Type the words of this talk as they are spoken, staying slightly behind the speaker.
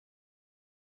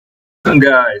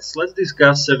Guys, let's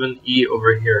discuss 7e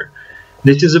over here.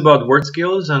 This is about word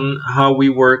skills and how we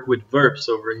work with verbs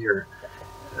over here.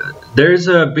 There's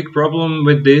a big problem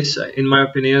with this, in my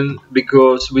opinion,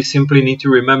 because we simply need to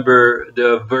remember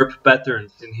the verb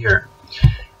patterns in here.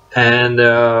 And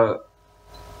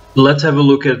let's have a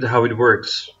look at how it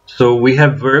works. So we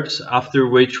have verbs after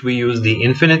which we use the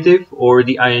infinitive or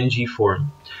the ing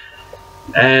form.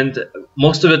 And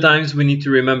most of the times we need to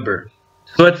remember.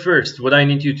 So at first, what I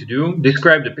need you to do,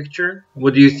 describe the picture.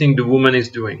 What do you think the woman is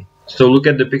doing? So look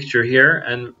at the picture here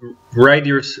and write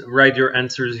your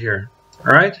answers here.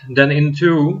 All right. Then in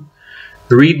 2,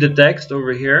 read the text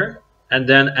over here and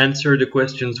then answer the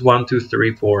questions 1, 2,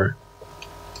 3, 4.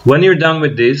 When you're done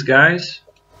with this, guys,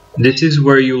 this is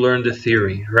where you learn the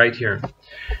theory right here.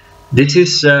 This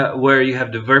is where you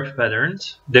have the verb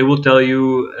patterns. They will tell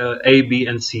you A, B,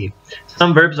 and C.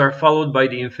 Some verbs are followed by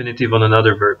the infinitive on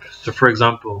another verb. So for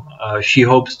example, she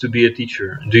hopes to be a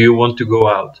teacher. Do you want to go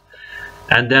out?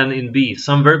 And then in B,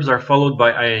 some verbs are followed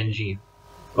by ing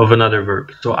of another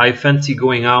verb. So I fancy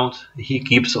going out. He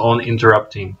keeps on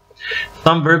interrupting.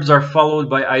 Some verbs are followed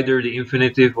by either the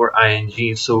infinitive or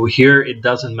ing. So here it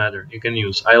doesn't matter. You can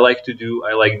use I like to do,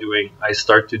 I like doing. I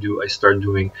start to do, I start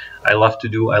doing. I love to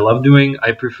do, I love doing.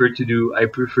 I prefer to do, I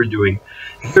prefer doing.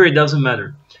 Here it doesn't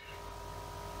matter.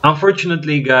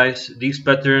 Unfortunately, guys, these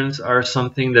patterns are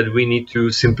something that we need to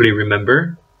simply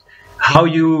remember. How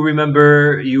you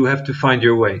remember, you have to find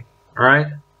your way. All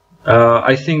right.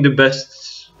 I think the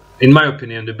best, in my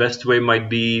opinion, the best way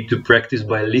might be to practice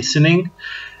by listening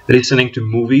to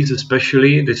movies,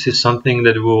 especially. This is something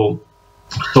that will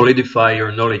solidify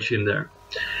your knowledge in there.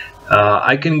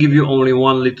 I can give you only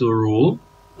one little rule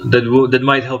that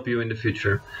might help you in the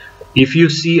future. If you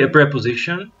see a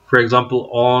preposition, for example,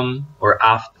 on or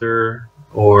after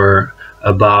or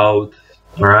about,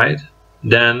 all right,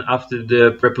 then after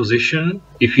the preposition,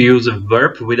 if you use a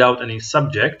verb without any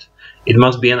subject, it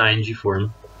must be an ing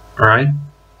form. All right.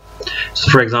 So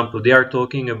for example, they are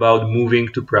talking about moving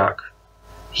to Prague.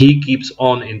 He keeps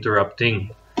on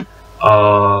interrupting.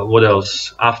 What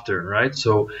else? After, right?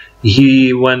 So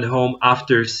he went home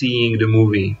after seeing the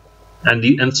movie,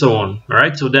 and so on. All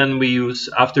right. So then we use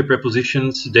after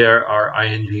prepositions. There are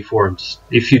ing forms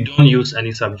if you don't use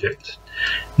any subject.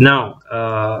 Now,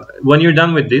 when you're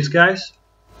done with this, guys,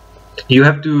 you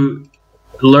have to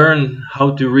learn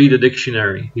how to read a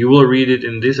dictionary. You will read it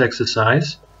in this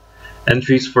exercise.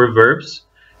 Entries for verbs.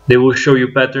 They will show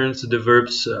you patterns, the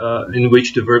verbs in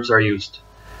which the verbs are used.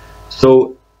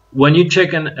 So when you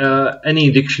check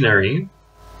any dictionary,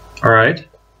 all right,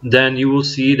 then you will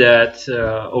see that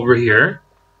over here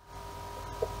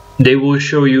they will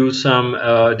show you some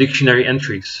dictionary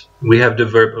entries. We have the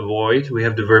verb avoid, we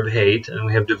have the verb hate, and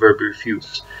we have the verb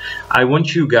refuse. I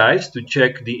want you guys to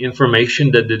check the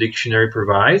information that the dictionary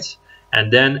provides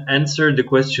and then answer the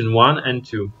question 1 and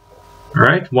 2. All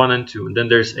right, 1 and 2. And then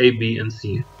there's A, B, and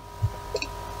C.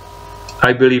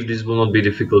 I believe this will not be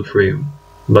difficult for you,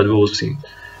 but we will see.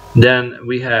 Then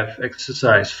we have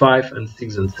exercise 5 and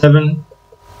 6 and 7.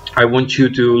 I want you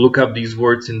to look up these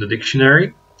words in the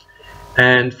dictionary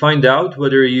and find out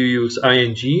whether you use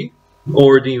ing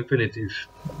or the infinitive.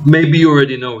 Maybe you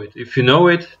already know it. If you know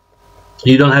it,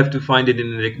 you don't have to find it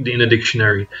in a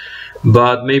dictionary,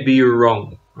 but maybe you're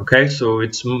wrong. Okay, so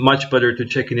it's much better to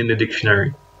check it in the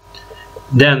dictionary.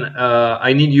 Then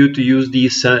I need you to use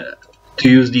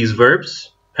these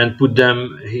verbs and put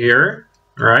them here.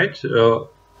 Right?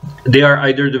 They are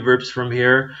either the verbs from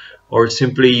here or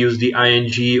simply use the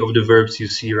ing of the verbs you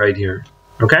see right here.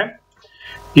 Okay?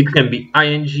 It can be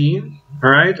ing, all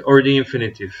right, or the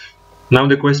infinitive. Now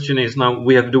the question is, now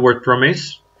we have the word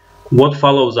promise. What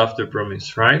follows after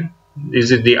promise, right?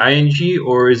 Is it the ing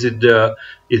or is it to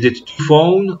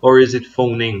phone or is it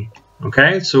phoning?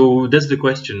 Okay, so that's the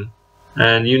question.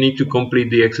 And you need to complete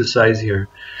the exercise here.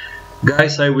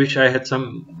 Guys, I wish I had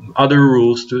some other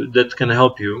rules that can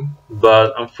help you,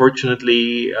 but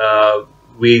unfortunately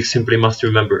we simply must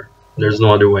remember. There's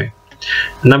no other way.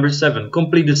 Number 7,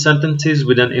 complete the sentences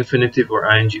with an infinitive or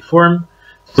ing form.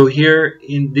 So here,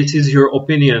 this is your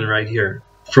opinion right here.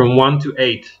 From 1 to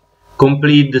 8,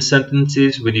 complete the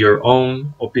sentences with your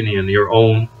own opinion, your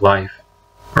own life.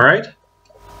 All right?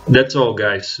 That's all,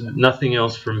 guys. Nothing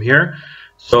else from here.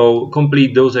 So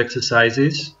complete those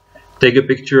exercises, take a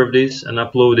picture of this and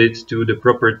upload it to the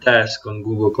proper task on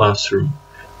Google Classroom.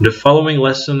 The following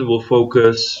lesson will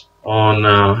focus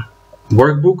on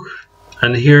workbook,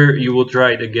 and here you will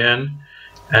try it again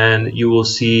and you will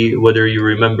see whether you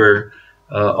remember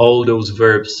all those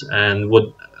verbs and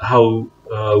how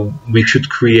we should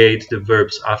create the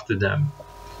verbs after them.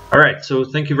 Alright, so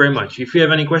thank you very much. If you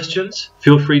have any questions,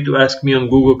 feel free to ask me on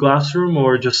Google Classroom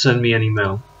or just send me an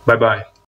email. Bye bye.